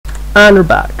And we're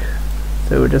back.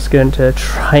 So we're just going to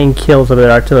try and kill some of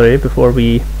their artillery before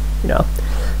we, you know,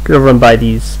 get overrun by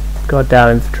these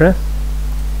goddamn infantry.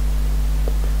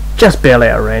 Just barely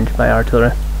out of range of my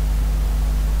artillery.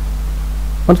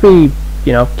 Once we,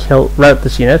 you know, rout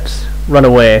this unit, run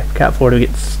away, can't afford to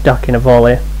get stuck in a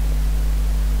volley.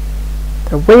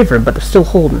 They're wavering, but they're still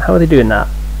holding. How are they doing that?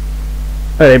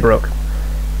 Oh, they broke.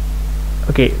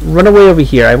 Okay, run away over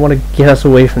here. I want to get us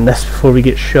away from this before we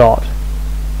get shot.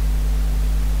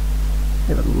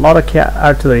 They have a lot of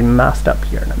artillery massed up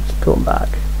here, and I'm just pulling back.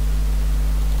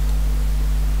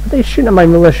 Are they shooting at my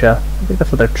militia? I think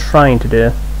that's what they're trying to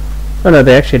do. Oh no,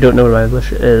 they actually don't know where my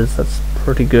militia is. That's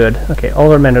pretty good. Okay,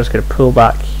 all our men are just going to pull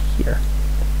back here.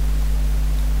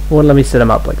 Won't let me set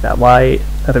them up like that. Why?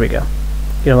 Oh, there we go.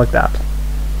 Get them like that.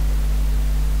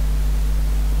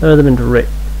 Throw them into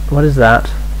what is that?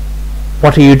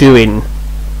 What are you doing?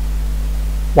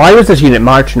 Why was this unit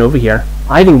marching over here?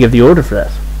 I didn't give the order for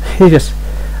this. He just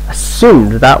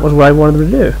assumed that was what I wanted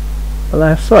them to do. Well,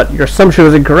 I thought your assumption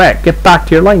was incorrect. Get back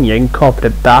to your line, you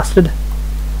incompetent bastard.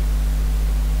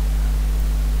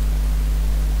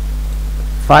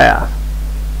 Fire.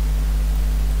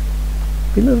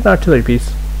 We moved an artillery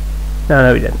piece.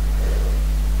 No, we didn't.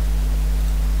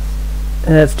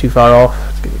 That's too far off.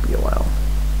 It's going to be a while.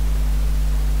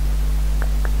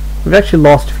 We've actually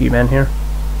lost a few men here.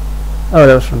 Oh,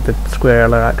 that was from the square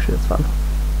earlier, actually. That's fun.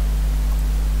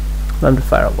 Let them to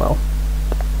fire it well.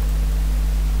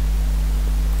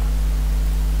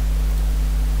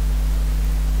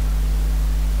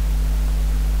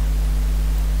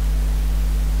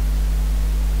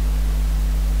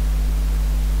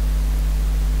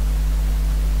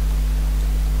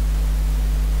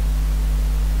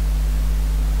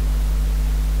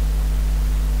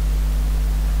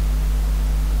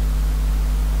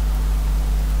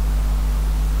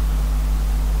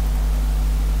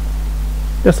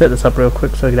 Just set this up real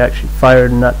quick so I could actually fire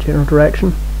in that general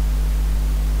direction.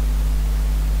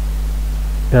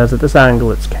 Because at this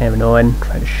angle it's kind of annoying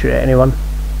trying to shoot at anyone.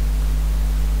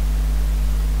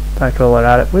 Back roll it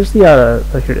at it. Where's the other?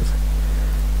 Oh, here it is.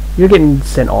 You're getting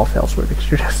sent off elsewhere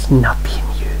because you're just not being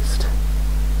used.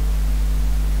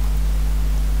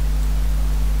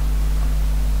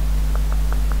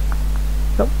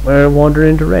 Oh, we're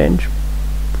wandering into range.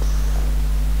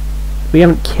 We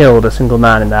haven't killed a single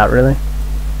man in that, really.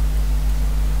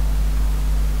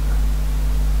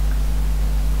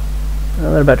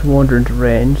 Well, they're about to wander into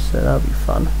range, so that'll be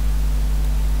fun.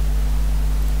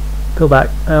 Pull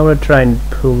back. I want to try and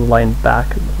pull the line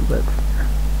back a little bit from here.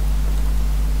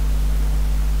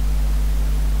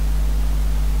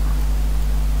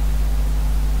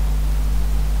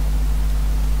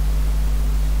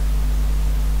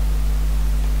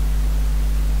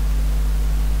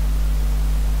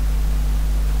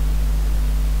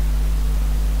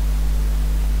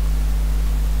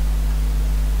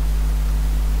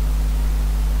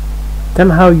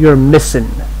 Somehow you're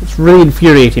missing. It's really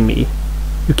infuriating me.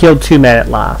 You killed 2 men at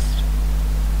last.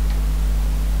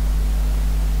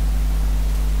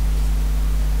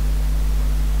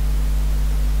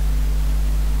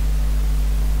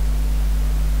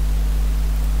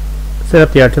 Set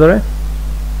up the artillery.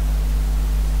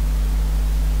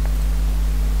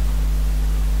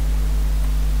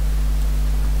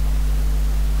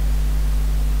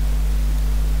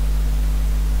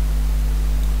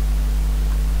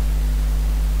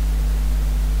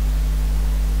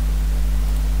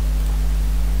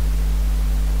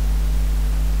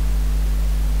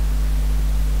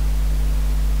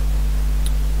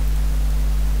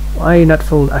 Why are you not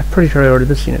full? I'm pretty sure I ordered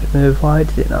this unit to move. Why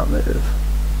did it not move?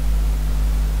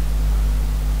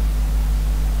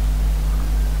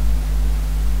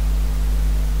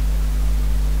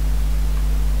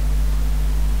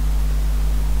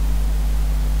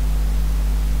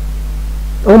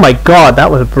 Oh my god,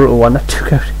 that was a brutal one. That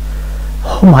took out...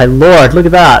 Oh my lord, look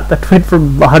at that. That went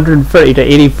from 130 to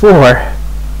 84.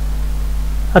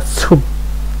 That's so...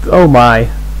 Oh my.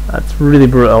 That's really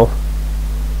brutal.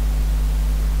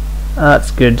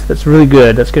 That's good. That's really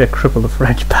good. That's going to cripple the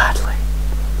French badly.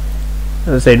 As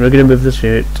I was saying, we're going to move this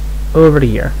unit over to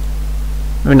here.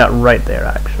 I mean, not right there,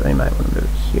 actually. I might want to move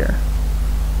it here.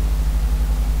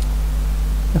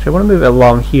 Actually, I want to move it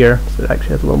along here, so it actually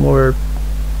has a little more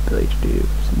ability to do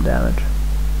some damage.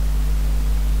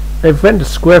 They've went into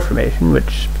square formation,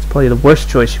 which is probably the worst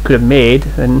choice you could have made,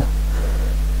 and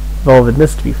involving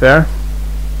this, to be fair.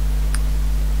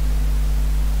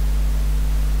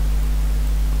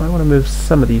 I want to move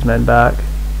some of these men back.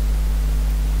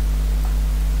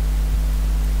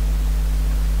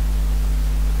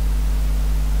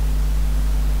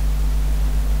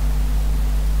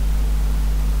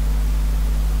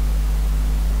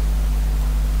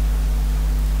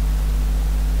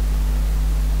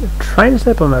 trying to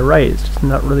step on my right, it's just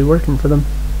not really working for them.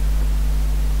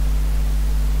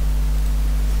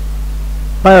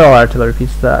 Fire all artillery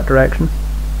pieces that direction.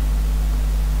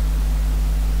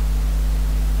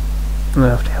 I'm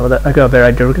gonna have to hell with it. I got a better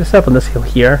idea. We're gonna step on this hill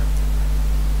here.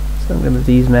 So I'm gonna move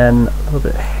these men a little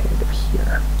bit ahead of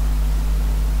here.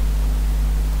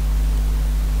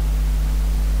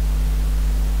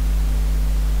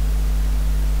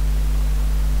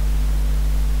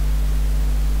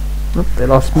 Oh, they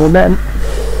lost more men.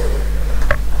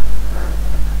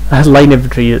 That line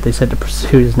infantry that they sent to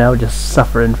pursue is now just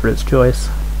suffering for its choice.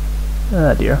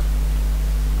 Ah dear.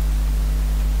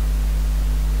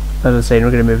 As I was saying, we're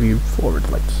going to move you forward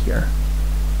like here.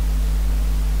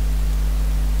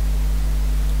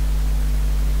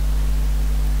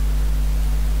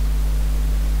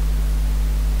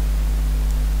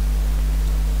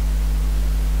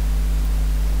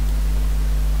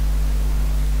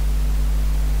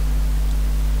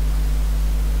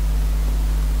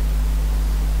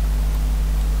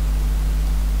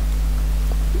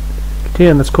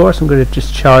 Continue on this course, I'm going to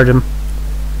just charge him.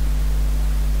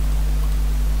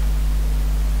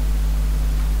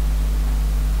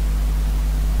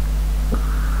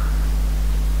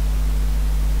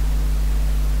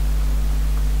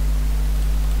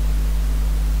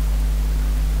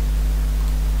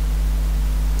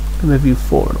 Move you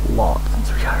forward a lot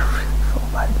since we got a really full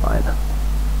line.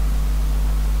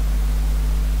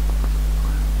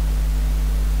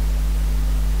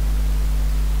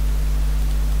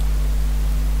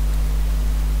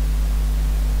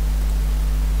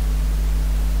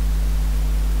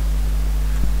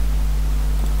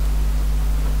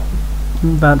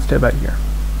 Advance to about here.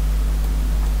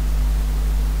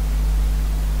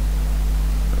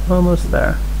 Almost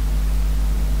there.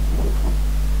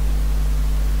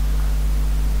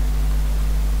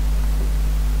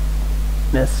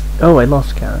 Missed. Oh, I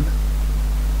lost cannon.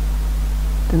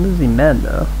 Didn't lose any men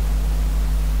though.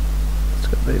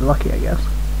 Just got very lucky, I guess.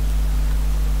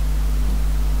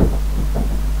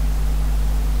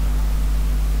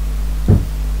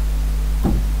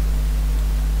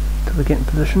 Till we get in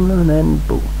position and then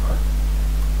boom.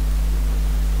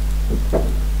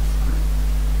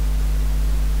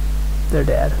 They're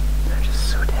dead. They're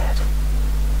just so dead.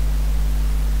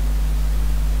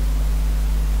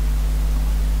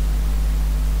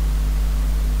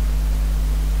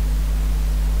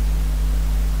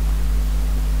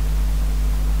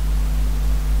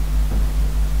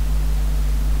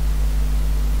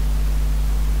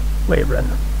 Wavering.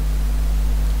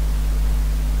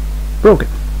 Broken.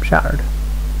 Shattered.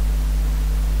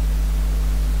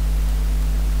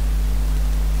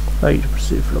 Allow you to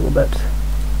pursue for a little bit.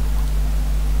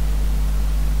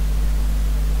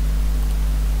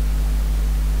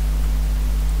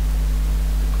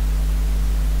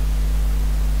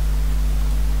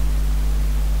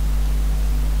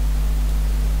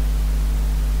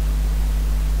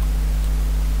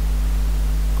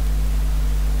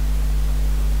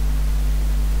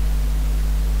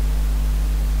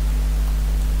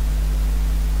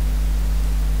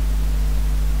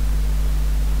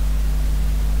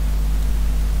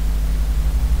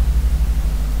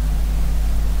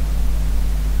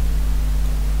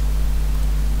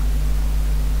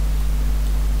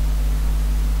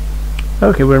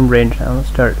 Okay, we're in range now. Let's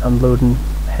start unloading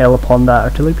hell upon that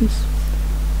artillery piece.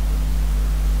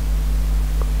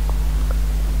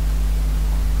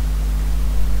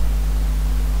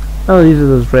 Oh, these are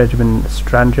those regiment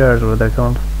Strangers, or what they're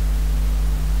called.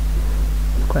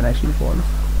 Quite nice uniforms.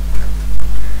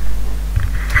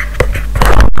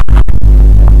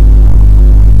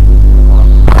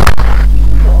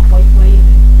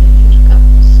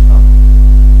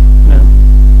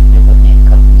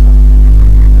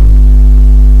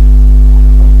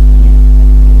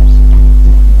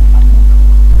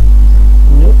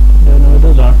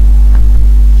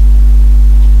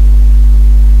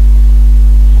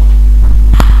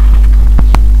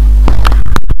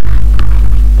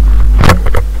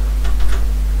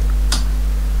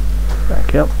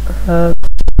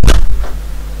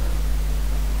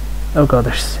 Oh god,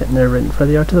 they're sitting there waiting for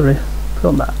the artillery.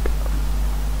 Pull them back.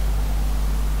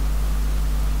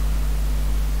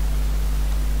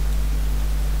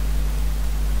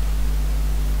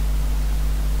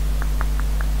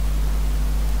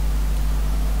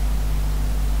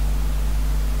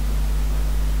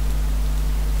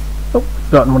 Oh,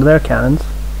 we've gotten one of their cannons.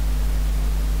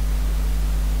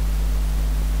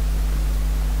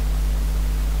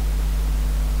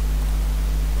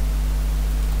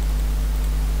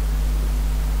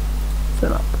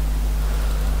 Up.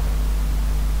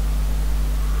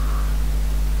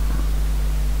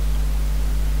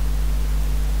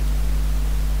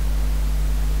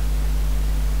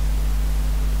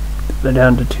 They're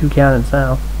down to 2 cannons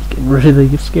now. It's getting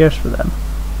really scarce for them.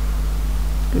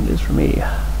 Good news for me.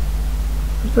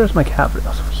 Where's the rest of my cavalry?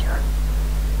 Over here.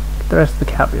 Get the rest of the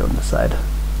cavalry on this side.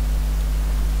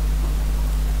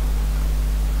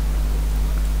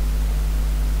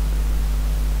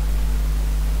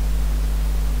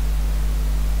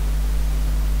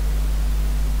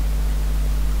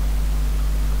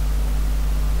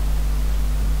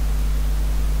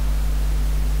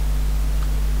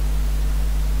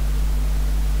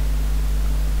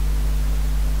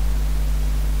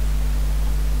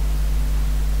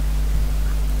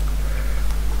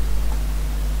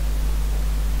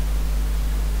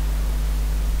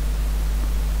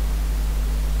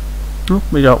 Oh,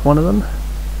 we got one of them.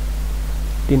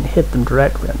 Didn't hit them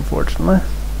directly, unfortunately. I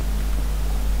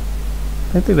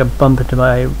think they're gonna bump into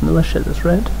my militia at this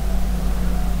rate.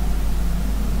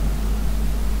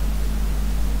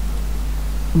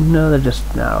 No, they're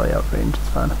just narrowly outrange, it's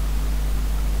fine.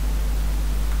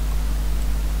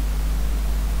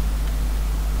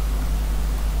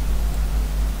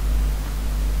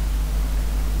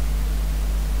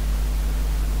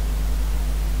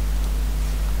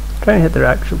 Trying to hit their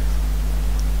actual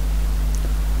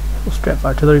strap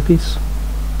artillery piece.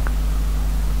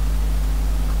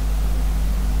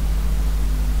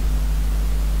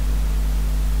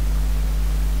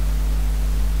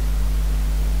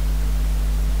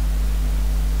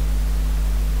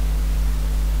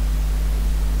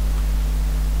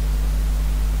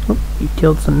 Oh, he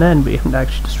killed some men, but he haven't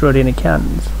actually destroyed any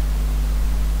cannons.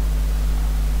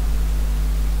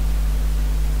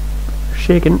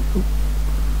 Shaken.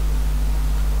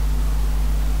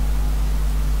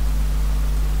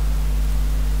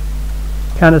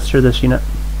 Canister this unit.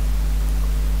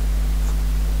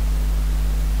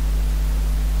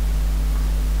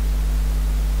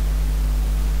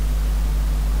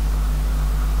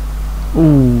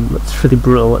 Ooh, that's really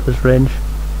brutal at this range.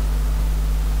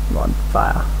 I'm on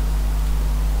fire.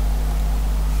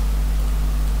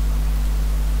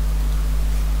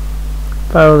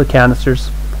 Fire all the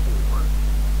canisters.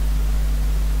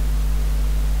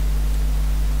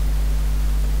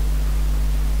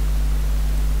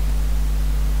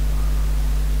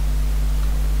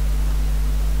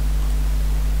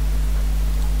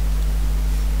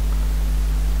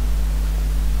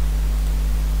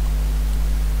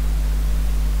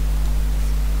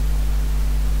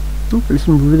 There's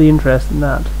some really interest in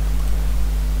that.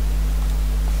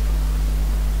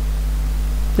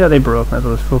 Yeah, they broke. Might as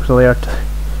well just focus all the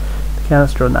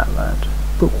canister on that land.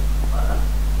 Boom.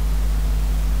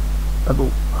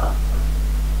 Boom.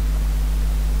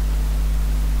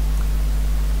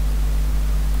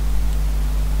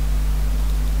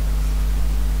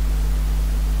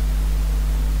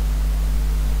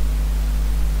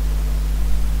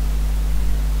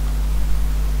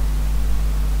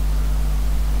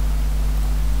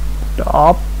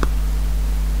 Stop.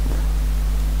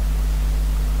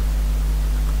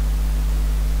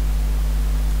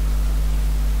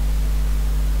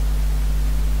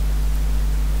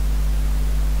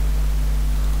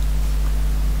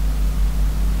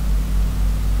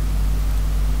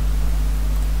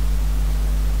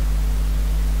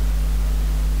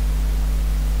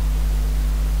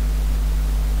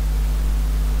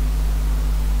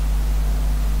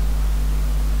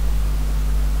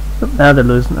 Now they're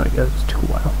losing. There we go. It's too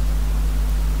well.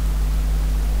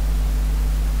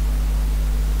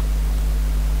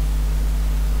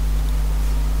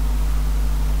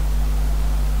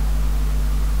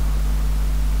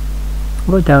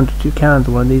 We're down to 2 cannons.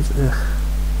 One of these.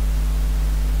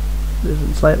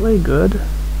 Isn't slightly good.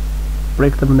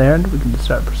 Break them there, and we can just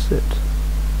start pursuit.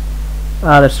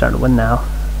 Ah, they're starting to win now.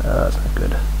 That's not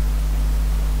good.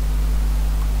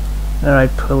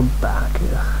 Alright, pull back.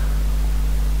 Ugh.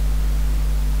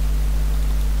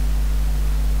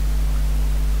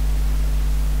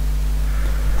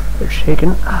 They're shaking.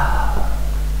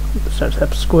 It starts to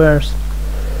have squares.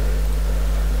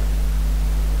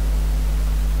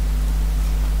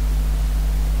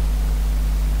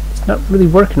 It's not really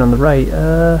working on the right.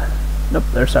 Nope,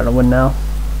 they're starting to win now.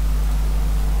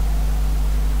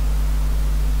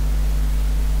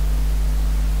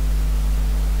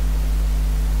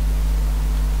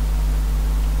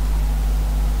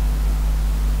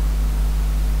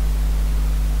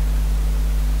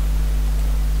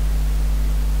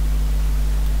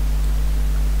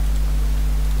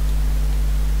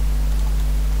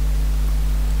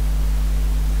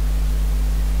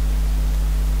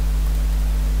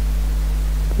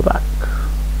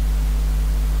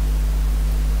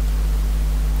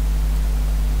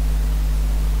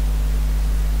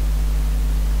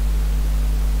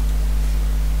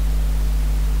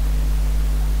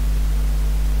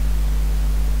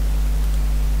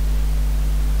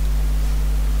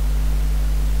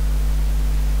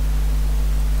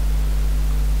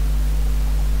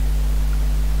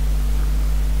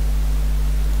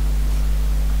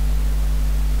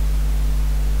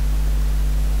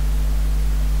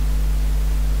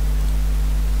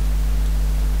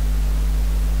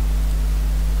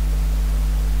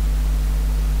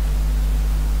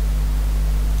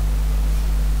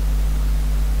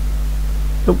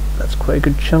 quite a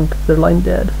good chunk of their line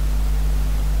dead.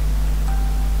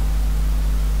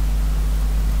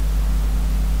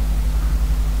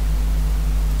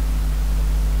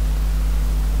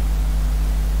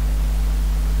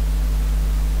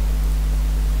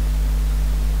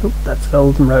 Oh, that's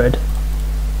Golden Road.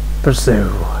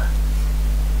 Pursue.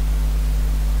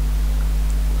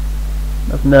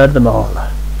 I've murdered them all.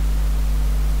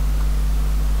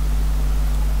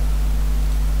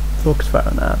 Focus fire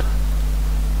on that.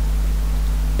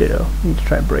 Ditto. Need to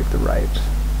try and break the right.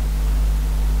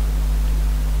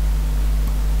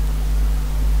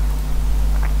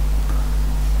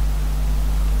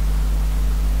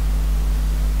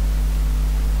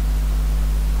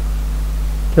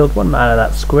 Killed one man out of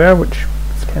that square, which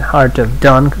is kind of hard to have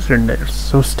done because they're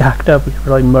so stacked up. We could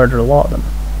really murder a lot of them.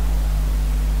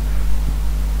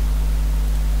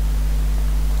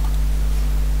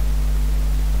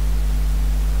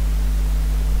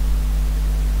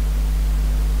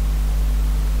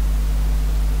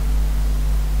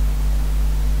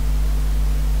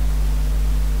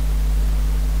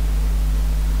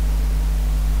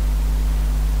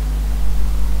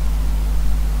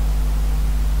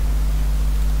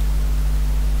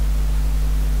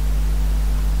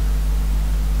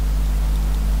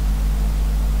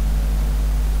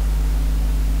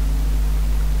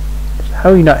 How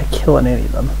are you not killing any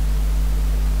of them?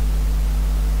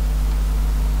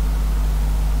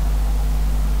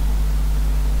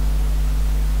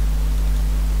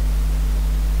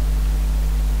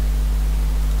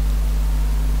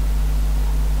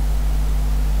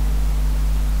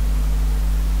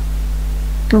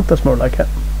 Oh, that's more like it.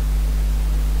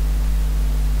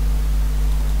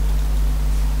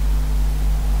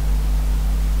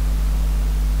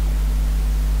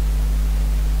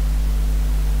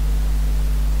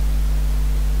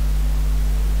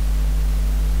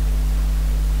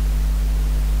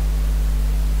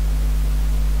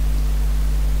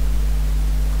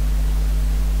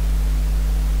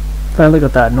 Finally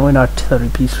got that annoying artillery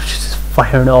piece which is just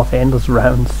firing off endless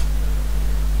rounds.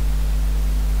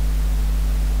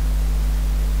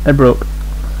 I broke.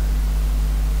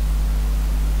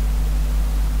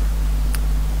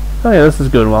 Oh yeah, this is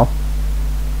going well.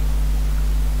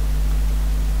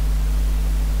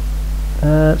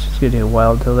 It's just gonna take a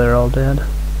while until they're all dead.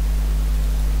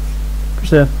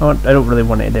 So I don't really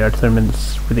want any of the artillerymen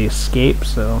to really escape,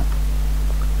 so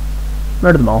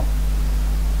murder them all.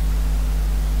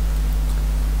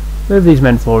 Move these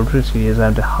men forward, we're just going to use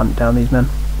them to hunt down these men.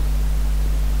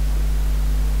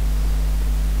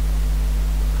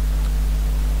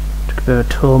 Took a bit of a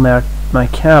toll on my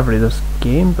cavalry this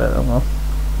game, but oh well.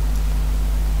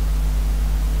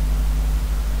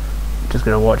 Just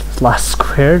going to watch this last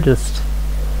square,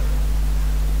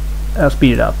 I'll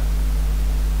speed it up.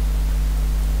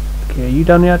 Okay, are you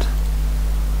done yet?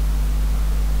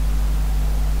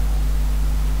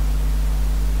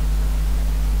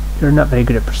 You're not very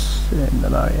good at pursuing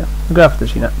them, are you? I'll go after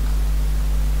this unit.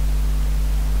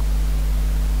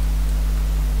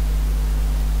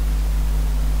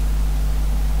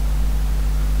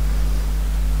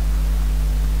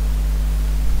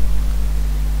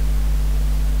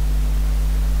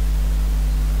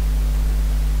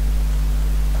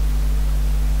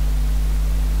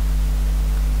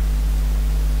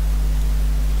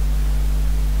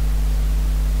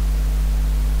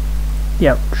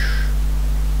 Yep.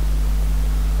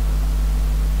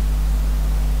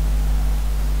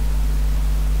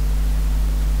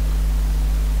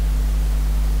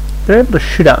 They're able to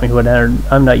shoot at me when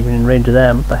I'm not even in range of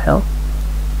them. What the hell?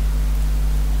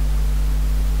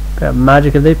 What kind of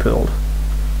magic have they pulled?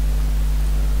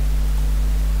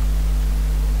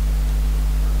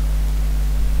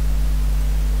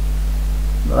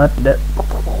 Well, that did it.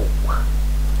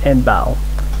 And bow.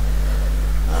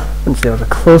 Wouldn't say it was a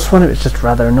close one, it was just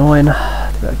rather annoying.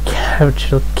 The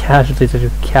casualties that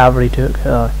your cavalry took.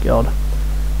 Oh god.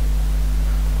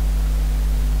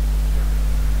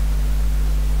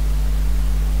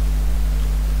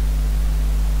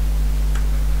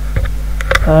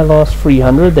 I lost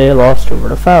 300, they lost over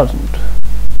 1,000.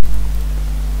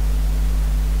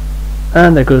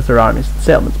 And there goes their armies. The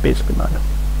settlement's basically mine.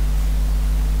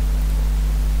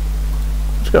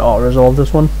 Just gonna auto-resolve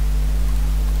this one.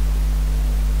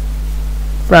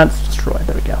 France destroyed,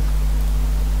 there we go.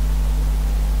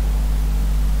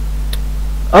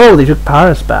 Oh, they took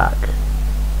Paris back.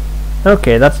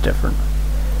 Okay, that's different.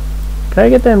 Can I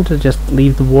get them to just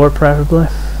leave the war, preferably?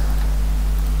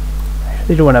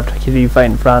 They don't want to have to continue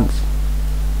fighting France.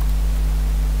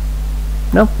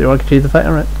 No, they don't want to continue the fight,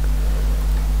 alright.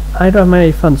 I don't have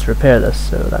many funds to repair this,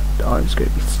 so that army's going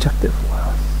to be stuck there for a while.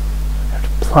 I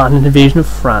have to plan an invasion of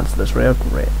France this way. Oh,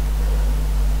 great.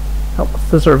 Oh, what's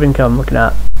the sort of income I'm looking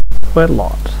at? Quite a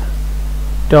lot.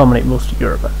 Dominate most of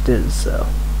Europe as it is, so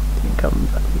the income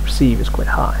that we receive is quite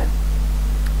high.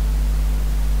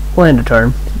 We'll end a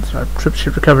turn, since our troops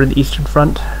should recover in the Eastern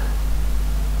Front.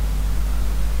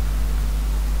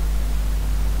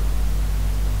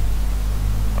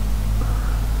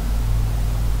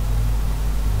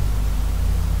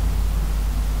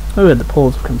 Oh, the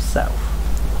Poles have come south.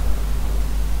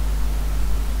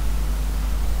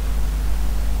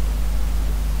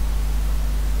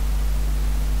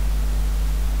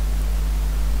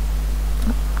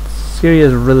 Syria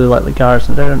is really lightly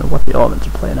garrisoned. I don't know what the Ottomans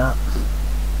are playing at.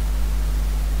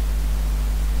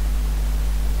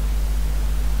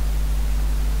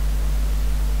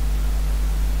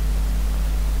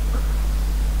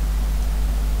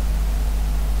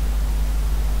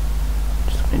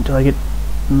 Just wait until I get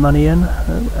money in,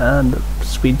 and the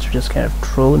Swedes are just kind of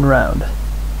trolling around.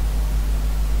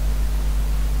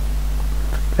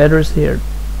 Confederacy are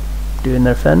doing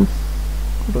their thing.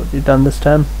 What have they done this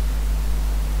time?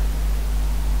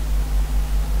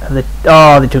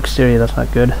 They took Syria, that's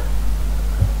not good.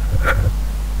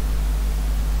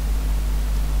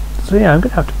 So yeah, I'm going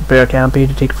to have to prepare a campaign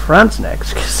to take France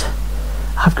next, because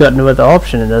I've got no other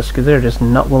option in this, because they're just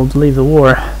not willing to leave the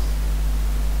war.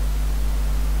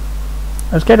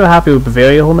 I was kind of happy with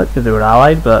Bavaria holding it, because they were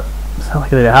allied, but it's not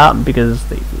likely to happen, because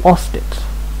they lost it.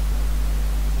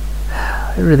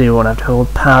 I really won't have to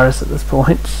hold Paris at this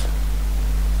point.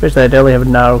 Especially I only have a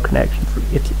narrow connection for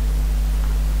Italy.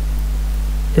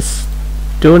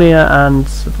 Estonia and...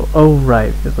 oh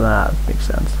right, because of that makes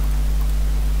sense.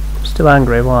 I'm still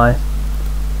angry, why?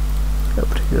 No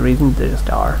particular reason, they just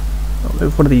are. I'll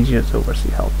move one of these units over, see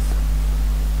helps.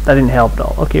 That didn't help at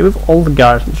all. Okay, we've all the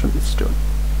garrisons from Estonia.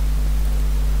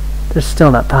 They're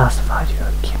still not pacified, you're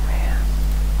kidding me.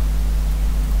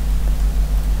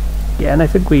 Yeah, and I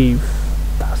think we've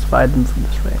pacified them from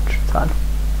this range. Fine.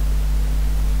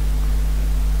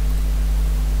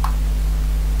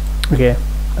 Okay.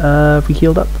 Have we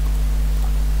healed up?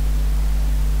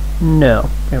 No,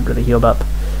 we haven't really healed up.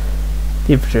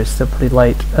 The infantry is still pretty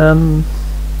light.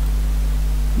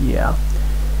 Yeah.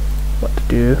 What to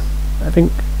do? I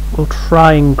think we'll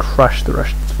try and crush the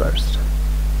Russians first.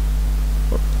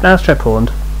 Well, now let's try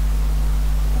Poland.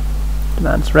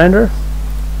 Demand surrender.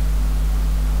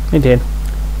 Maintain.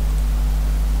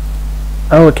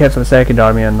 Oh, it cancelled the second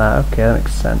army on that. Okay, that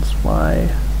makes sense. Why?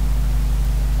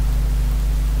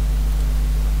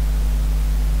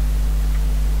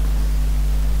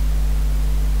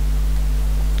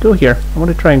 Go here. I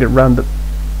want to try and get round the...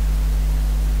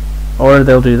 or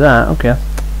they'll do that. Okay.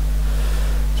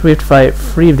 So we have to fight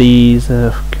 3 of these.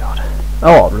 Oh, God.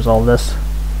 Oh, I'll resolve this.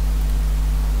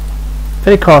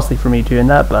 Very costly for me doing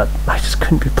that, but I just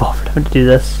couldn't be bothered having to do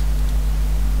this.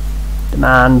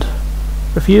 Demand.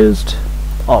 Refused.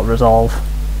 I'll resolve.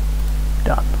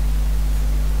 Done.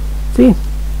 See?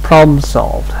 Problem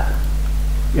solved.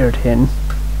 Irritating.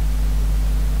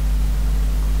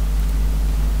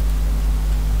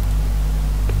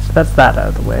 That's that out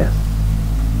of the way.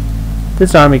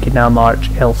 This army can now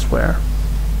march elsewhere.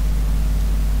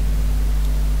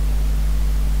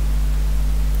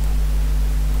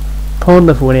 Poland,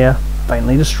 Lithuania,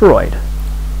 finally destroyed.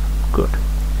 Good.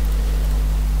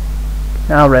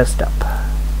 Now rest up.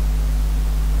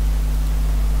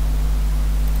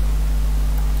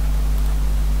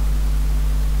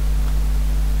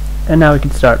 And now we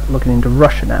can start looking into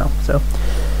Russia now. So,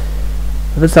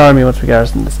 this army, once we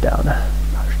garrison this down,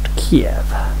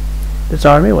 Kiev. This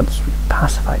army, once we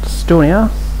pacified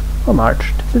Estonia, will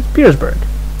march to St. Petersburg.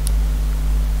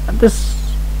 And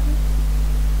this...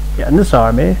 yeah, and this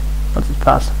army, once it's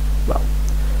pacified, well,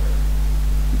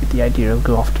 you get the idea, it'll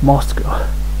go off to Moscow.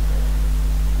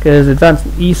 Because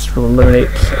advancing east will eliminate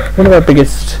one of our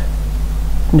biggest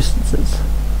nuisances.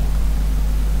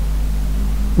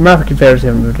 The American Confederacy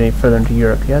haven't moved any further into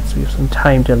Europe yet, so we have some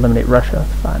time to eliminate Russia.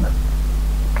 Fine.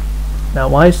 Now,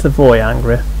 why is Savoy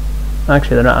angry?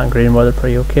 Actually, they're not angry anymore, they're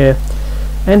pretty okay.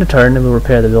 End a turn and we'll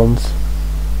repair the buildings.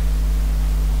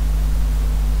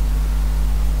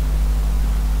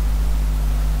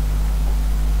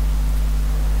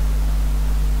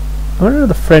 I wonder if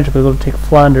the French will be able to take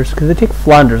Flanders, because if they take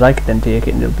Flanders I could then take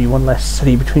it and it'll be one less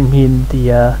city between me and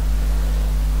the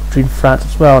between France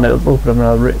as well, and it'll open up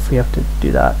another route if we have to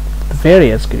do that.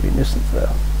 Bavaria is going to be a nuisance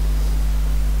though.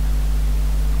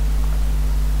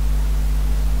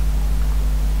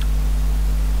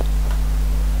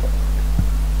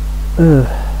 Ugh.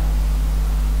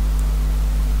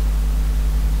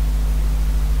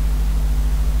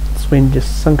 Sweden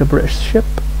just sunk a British ship.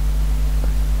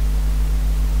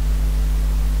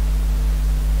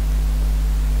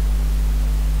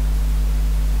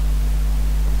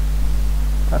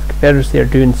 the Confederacy are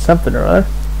doing something or other.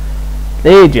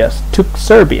 They just took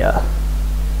Serbia.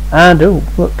 And, oh,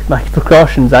 look, my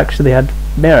precautions actually had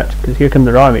merit, because here comes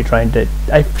their army trying to...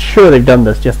 I'm sure they've done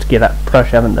this just to get at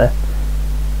Prussia, haven't they?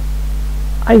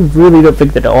 I really don't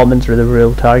think that the Ottomans are the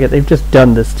real target. They've just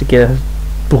done this to get a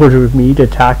border with me, to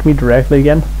attack me directly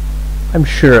again. I'm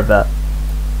sure of that.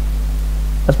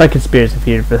 That's my conspiracy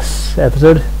theory for this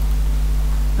episode.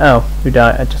 Oh, who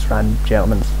died? I just ran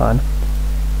gentlemen, it's fine.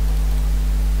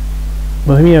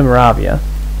 Bohemia and Moravia.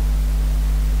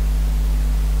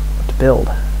 What to build?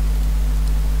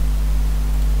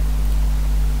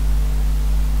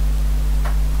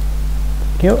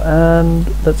 Go, and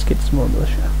let's get some more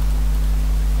militia.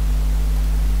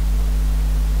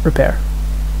 Repair.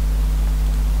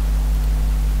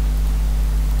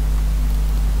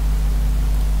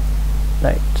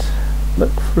 Right,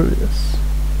 look through this.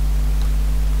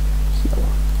 So.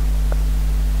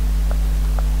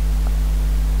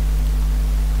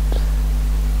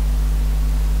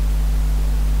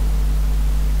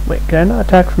 Wait, can I not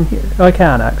attack from here? Oh, I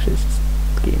can actually. It's just,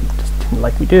 the game just didn't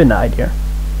like me doing that idea.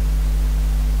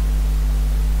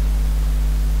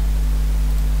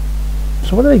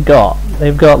 So what do they got?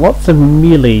 They've got lots of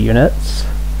melee units.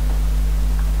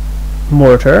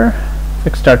 Mortar.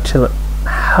 Fixed artillery.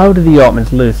 How do the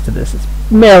Ottomans lose to this? It's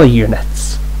melee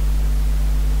units.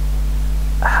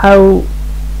 How...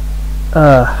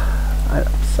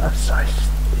 I'm sorry.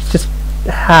 It's just...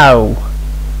 How?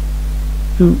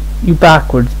 You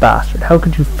backwards bastard. How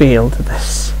could you fail to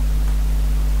this?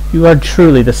 You are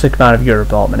truly the sick man of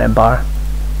Europe, Ottoman Empire.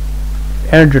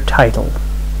 You've earned your title.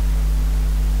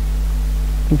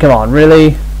 And come on,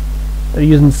 really? They're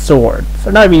using swords.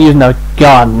 They're not even using a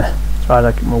gun, as far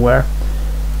as I'm aware.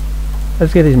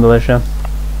 Let's get these militia.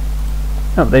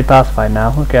 Oh, they pacified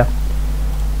now. Okay.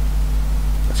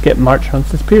 Let's get march on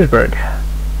St. Petersburg.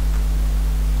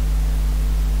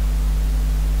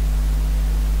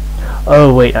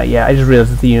 Oh wait, yeah, I just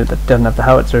realized it's the unit that doesn't have the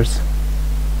howitzers.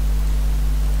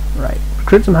 Right,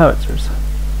 recruit some howitzers.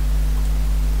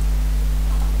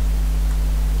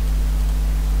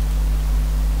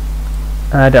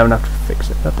 I don't have to fix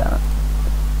it, but damn it.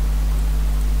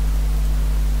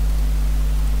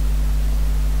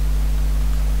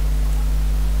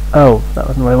 Oh, that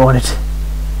wasn't what I wanted.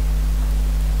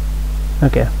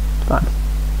 Okay, fine.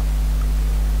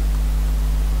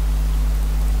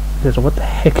 So what the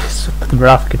heck is up with the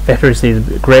Moroccan Confederacy's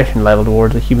aggression level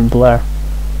towards a human blur?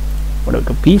 What do we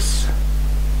go? Peace?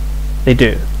 They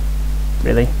do.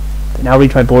 Really? They now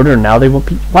reach my border and now they won't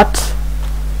be... What?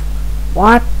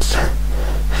 What?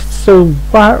 So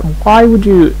why would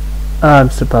you... I'm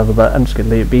so puzzled, but I'm just gonna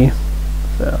leave it be.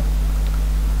 So...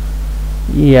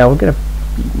 Yeah, we're gonna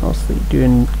be mostly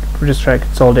doing... We're just trying to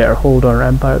consolidate our hold on our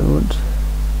empire at the moment.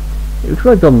 Yeah, we could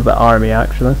probably build the army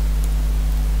actually.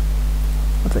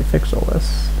 Once I fix all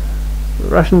this. The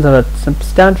Russians have a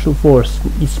substantial force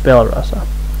in East Belarus.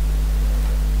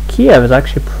 Kiev is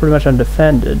actually pretty much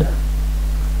undefended. So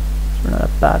we're not a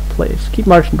bad place. Keep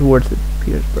marching towards the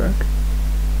Petersburg.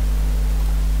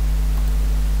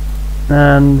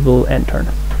 And we'll end turn.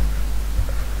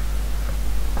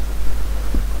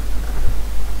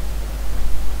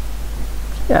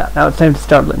 Yeah, now it's time to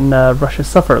start letting Russia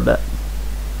suffer a bit.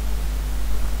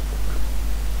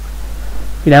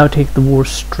 We now take the war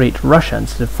straight to Russia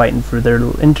instead of fighting for their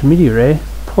little intermediary,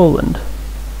 Poland.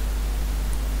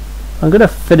 I'm gonna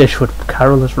finish what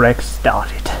Carolus Rex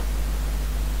started.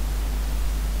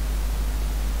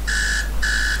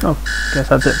 Oh, guess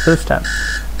that's it for this time.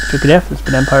 Took an F, it's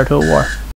been Empire Total War.